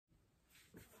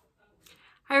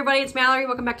Hi everybody, it's Mallory.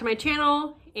 Welcome back to my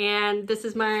channel. And this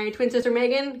is my twin sister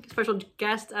Megan, special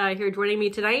guest here joining me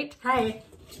tonight. Hi.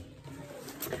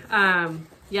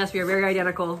 Yes, we are very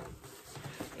identical.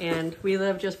 And we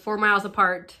live just 4 miles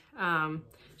apart.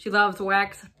 She loves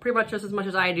wax pretty much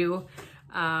as I do.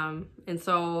 And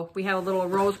so we have a little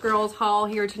Rose Girls haul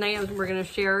here tonight that we're going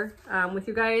to share with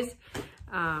you guys. If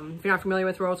you're not familiar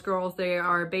with Rose Girls, they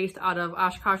are based out of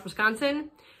Oshkosh,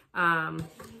 Wisconsin.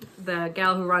 The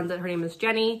gal who runs it, her name is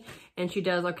Jenny, and she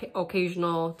does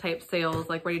occasional type sales,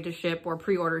 like ready to ship or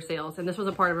pre-order sales. And this was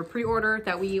a part of a pre-order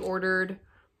that we ordered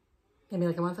maybe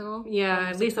like a month ago? Yeah,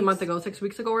 at least a month ago, 6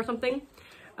 weeks ago or something.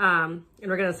 And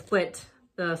we're gonna split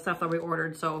the stuff that we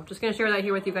ordered. So just gonna share that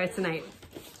here with you guys tonight.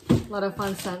 A lot of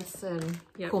fun scents and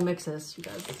cool mixes, you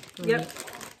guys. Really neat.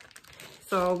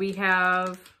 So we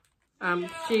have,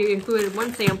 she included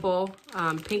one sample,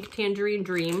 Pink Tangerine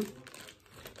Dream.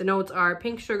 The notes are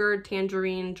pink sugar,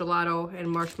 tangerine, gelato, and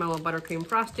marshmallow buttercream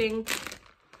frosting.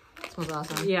 Smells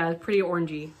awesome. Yeah, it's pretty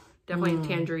orangey. Definitely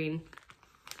tangerine.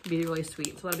 Be really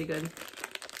sweet, so that'll be good.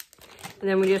 And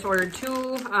then we just ordered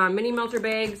 2 mini melter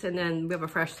bags, and then we have a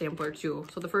fresh sampler too.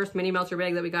 So the first mini melter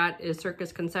bag that we got is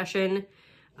Circus Concession.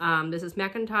 This is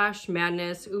Macintosh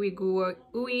Madness Ooey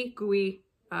Gooey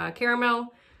Caramel,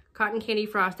 Cotton Candy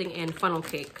Frosting, and Funnel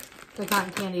Cake. The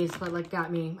cotton candy is what like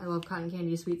got me. I love cotton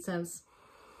candy sweet scents.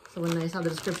 So when I saw the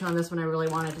description on this one, I really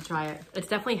wanted to try it. It's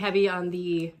definitely heavy on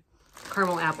the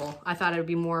caramel apple. I thought it would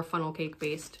be more funnel cake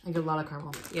based. I get a lot of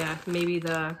caramel. Yeah, maybe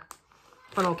the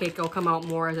funnel cake will come out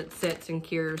more as it sits and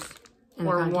cures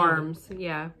or warms.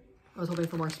 Yeah. I was hoping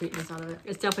for more sweetness out of it.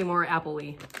 It's definitely more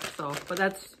apple-y. So, but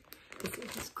it's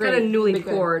great. Kind of newly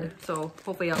poured. So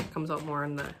hopefully it comes out more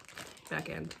in the back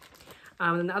end.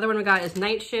 And the other one we got is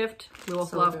Night Shift. We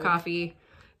both love coffee.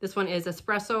 This one is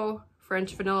espresso,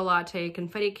 French vanilla latte,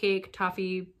 confetti cake,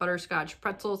 toffee, butterscotch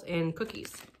pretzels, and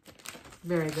cookies.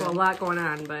 Very good. So a lot going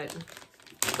on, but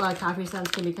a lot of coffee scents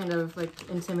can be kind of like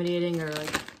intimidating or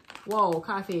like, whoa,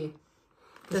 coffee.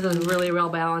 This is really well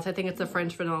balanced. I think it's a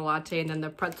French vanilla latte and then the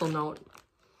pretzel note.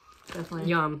 Definitely.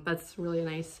 Yum. That's really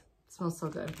nice. It smells so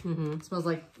good. It smells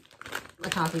like a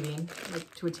coffee bean,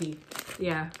 like to a T.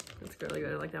 Yeah, it's really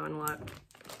good. I like that one a lot.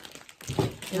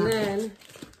 And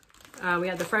then we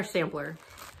had the fresh sampler.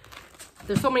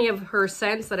 There's so many of her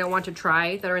scents that I want to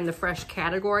try that are in the fresh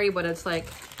category, but it's like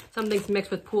something's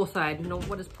mixed with poolside. You know,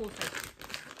 what is poolside?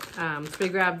 So we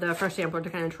grabbed the fresh sampler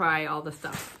to kind of try all the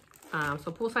stuff.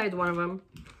 So poolside is one of them.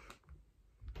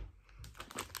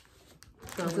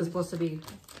 So this is supposed to be,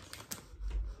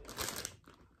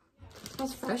 it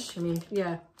smells fresh. I mean,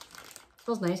 yeah. It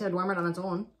smells nice. I'd warm it on its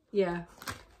own. Yeah.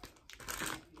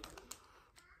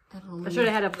 I don't know. I should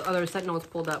have had other scent notes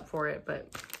pulled up for it, but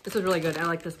this is really good. I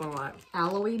like this one a lot.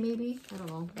 Aloe-y maybe? I don't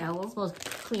know. Aloe? It smells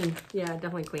clean. Yeah,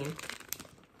 definitely clean.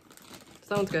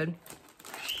 Sounds good.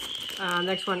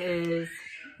 Next one is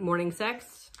Morning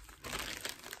Sex.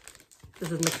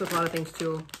 This is mixed with a lot of things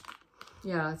too.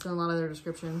 Yeah, it's in a lot of their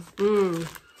descriptions.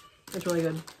 It's really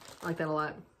good. I like that a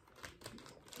lot.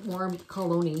 More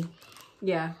cologne-y.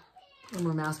 Yeah. A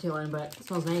little more masculine, but it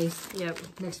smells nice. Yep.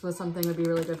 Mixed with something would be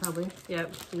really good probably.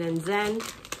 Yep. And then Zen.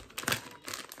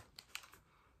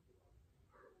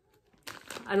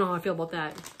 I don't know how I feel about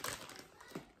that.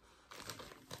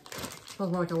 It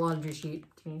smells more like a laundry sheet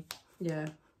to me. Yeah.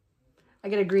 I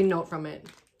get a green note from it.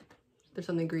 There's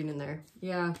something green in there.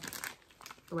 Yeah.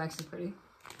 The wax is pretty.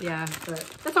 Yeah, but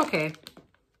that's okay.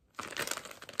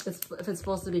 If it's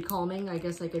supposed to be calming, I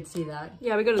guess I could see that.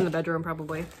 Yeah, we go in the bedroom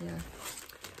probably. Yeah.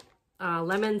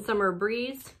 Lemon Summer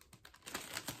Breeze.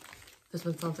 This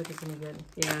one sounds like it's gonna be good.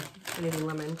 Yeah, anything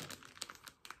lemon.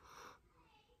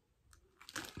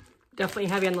 Definitely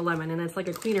heavy on the lemon, and it's like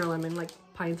a cleaner lemon, like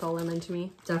pine sol lemon to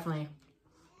me. Definitely.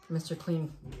 Mr.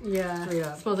 Clean. Yeah. Straight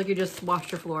up. Smells like you just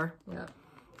washed your floor. Yeah.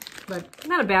 But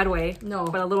not a bad way. No.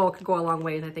 But a little could go a long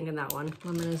ways, I think, in that one.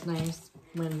 Lemon is nice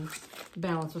when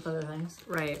balanced with other things.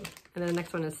 Right. And then the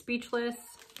next one is Speechless.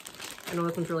 I know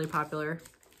this one's really popular.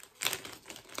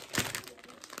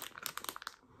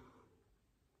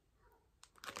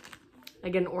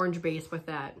 Again, orange base with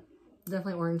that.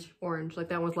 Definitely orange. Orange. Like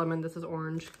that one's lemon. This is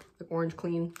orange. Like orange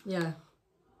clean. Yeah.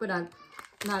 But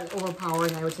not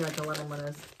overpowering, I would say, like the lemon one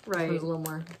is. Right. It's a little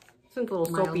more. It's a little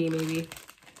soapy, maybe.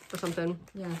 Or something.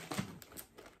 Yeah.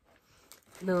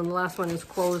 And then the last one is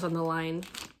Clothes on the Line.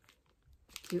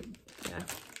 Cute. Yeah.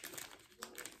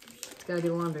 It's gotta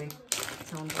do laundry.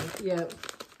 Sounds like. Yeah.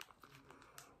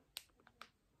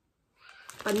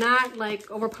 But not like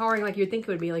overpowering like you'd think it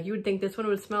would be. Like you would think this one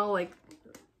would smell like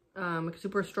a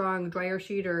super strong dryer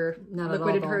sheet or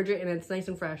liquid detergent, and it's nice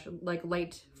and fresh, like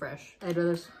light fresh. I'd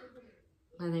rather,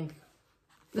 I think,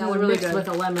 That one really mixed with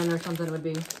a lemon or something would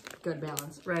be good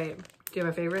balance. Right. Do you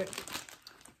have a favorite?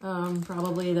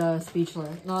 Probably the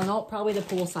speechless. No, probably the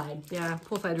poolside. Yeah,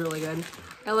 poolside's really good.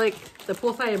 I like the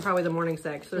poolside and probably the morning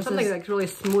sex. There's something that's really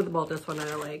smooth about this one that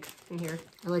I like in here.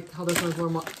 I like how this one's more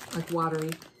like watery.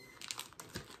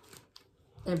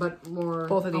 But more,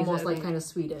 both of these almost like kind of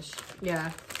sweetish.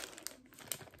 Yeah.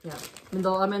 Yeah. I mean,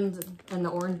 the lemon and the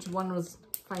orange one was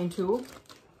fine too.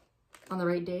 On the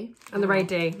right day. On the right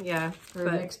day, yeah.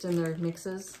 They're mixed in their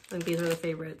mixes. I think these are the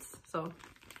favorites. So,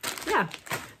 yeah.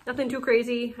 Nothing too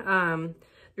crazy.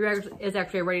 There is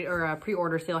actually a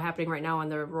pre-order sale happening right now on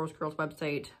the Rose Girls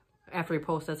website. After we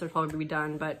post this, it'll probably be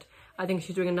done. But I think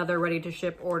she's doing another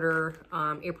ready-to-ship order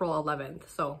April 11th.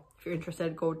 So if you're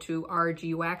interested, go to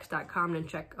rgwax.com and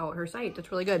check out her site.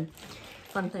 It's really good.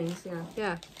 Fun things, yeah.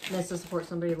 Yeah. Nice to support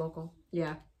somebody local.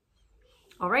 Yeah.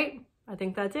 All right. I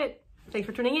think that's it. Thanks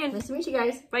for tuning in. Nice to meet you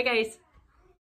guys. Bye, guys.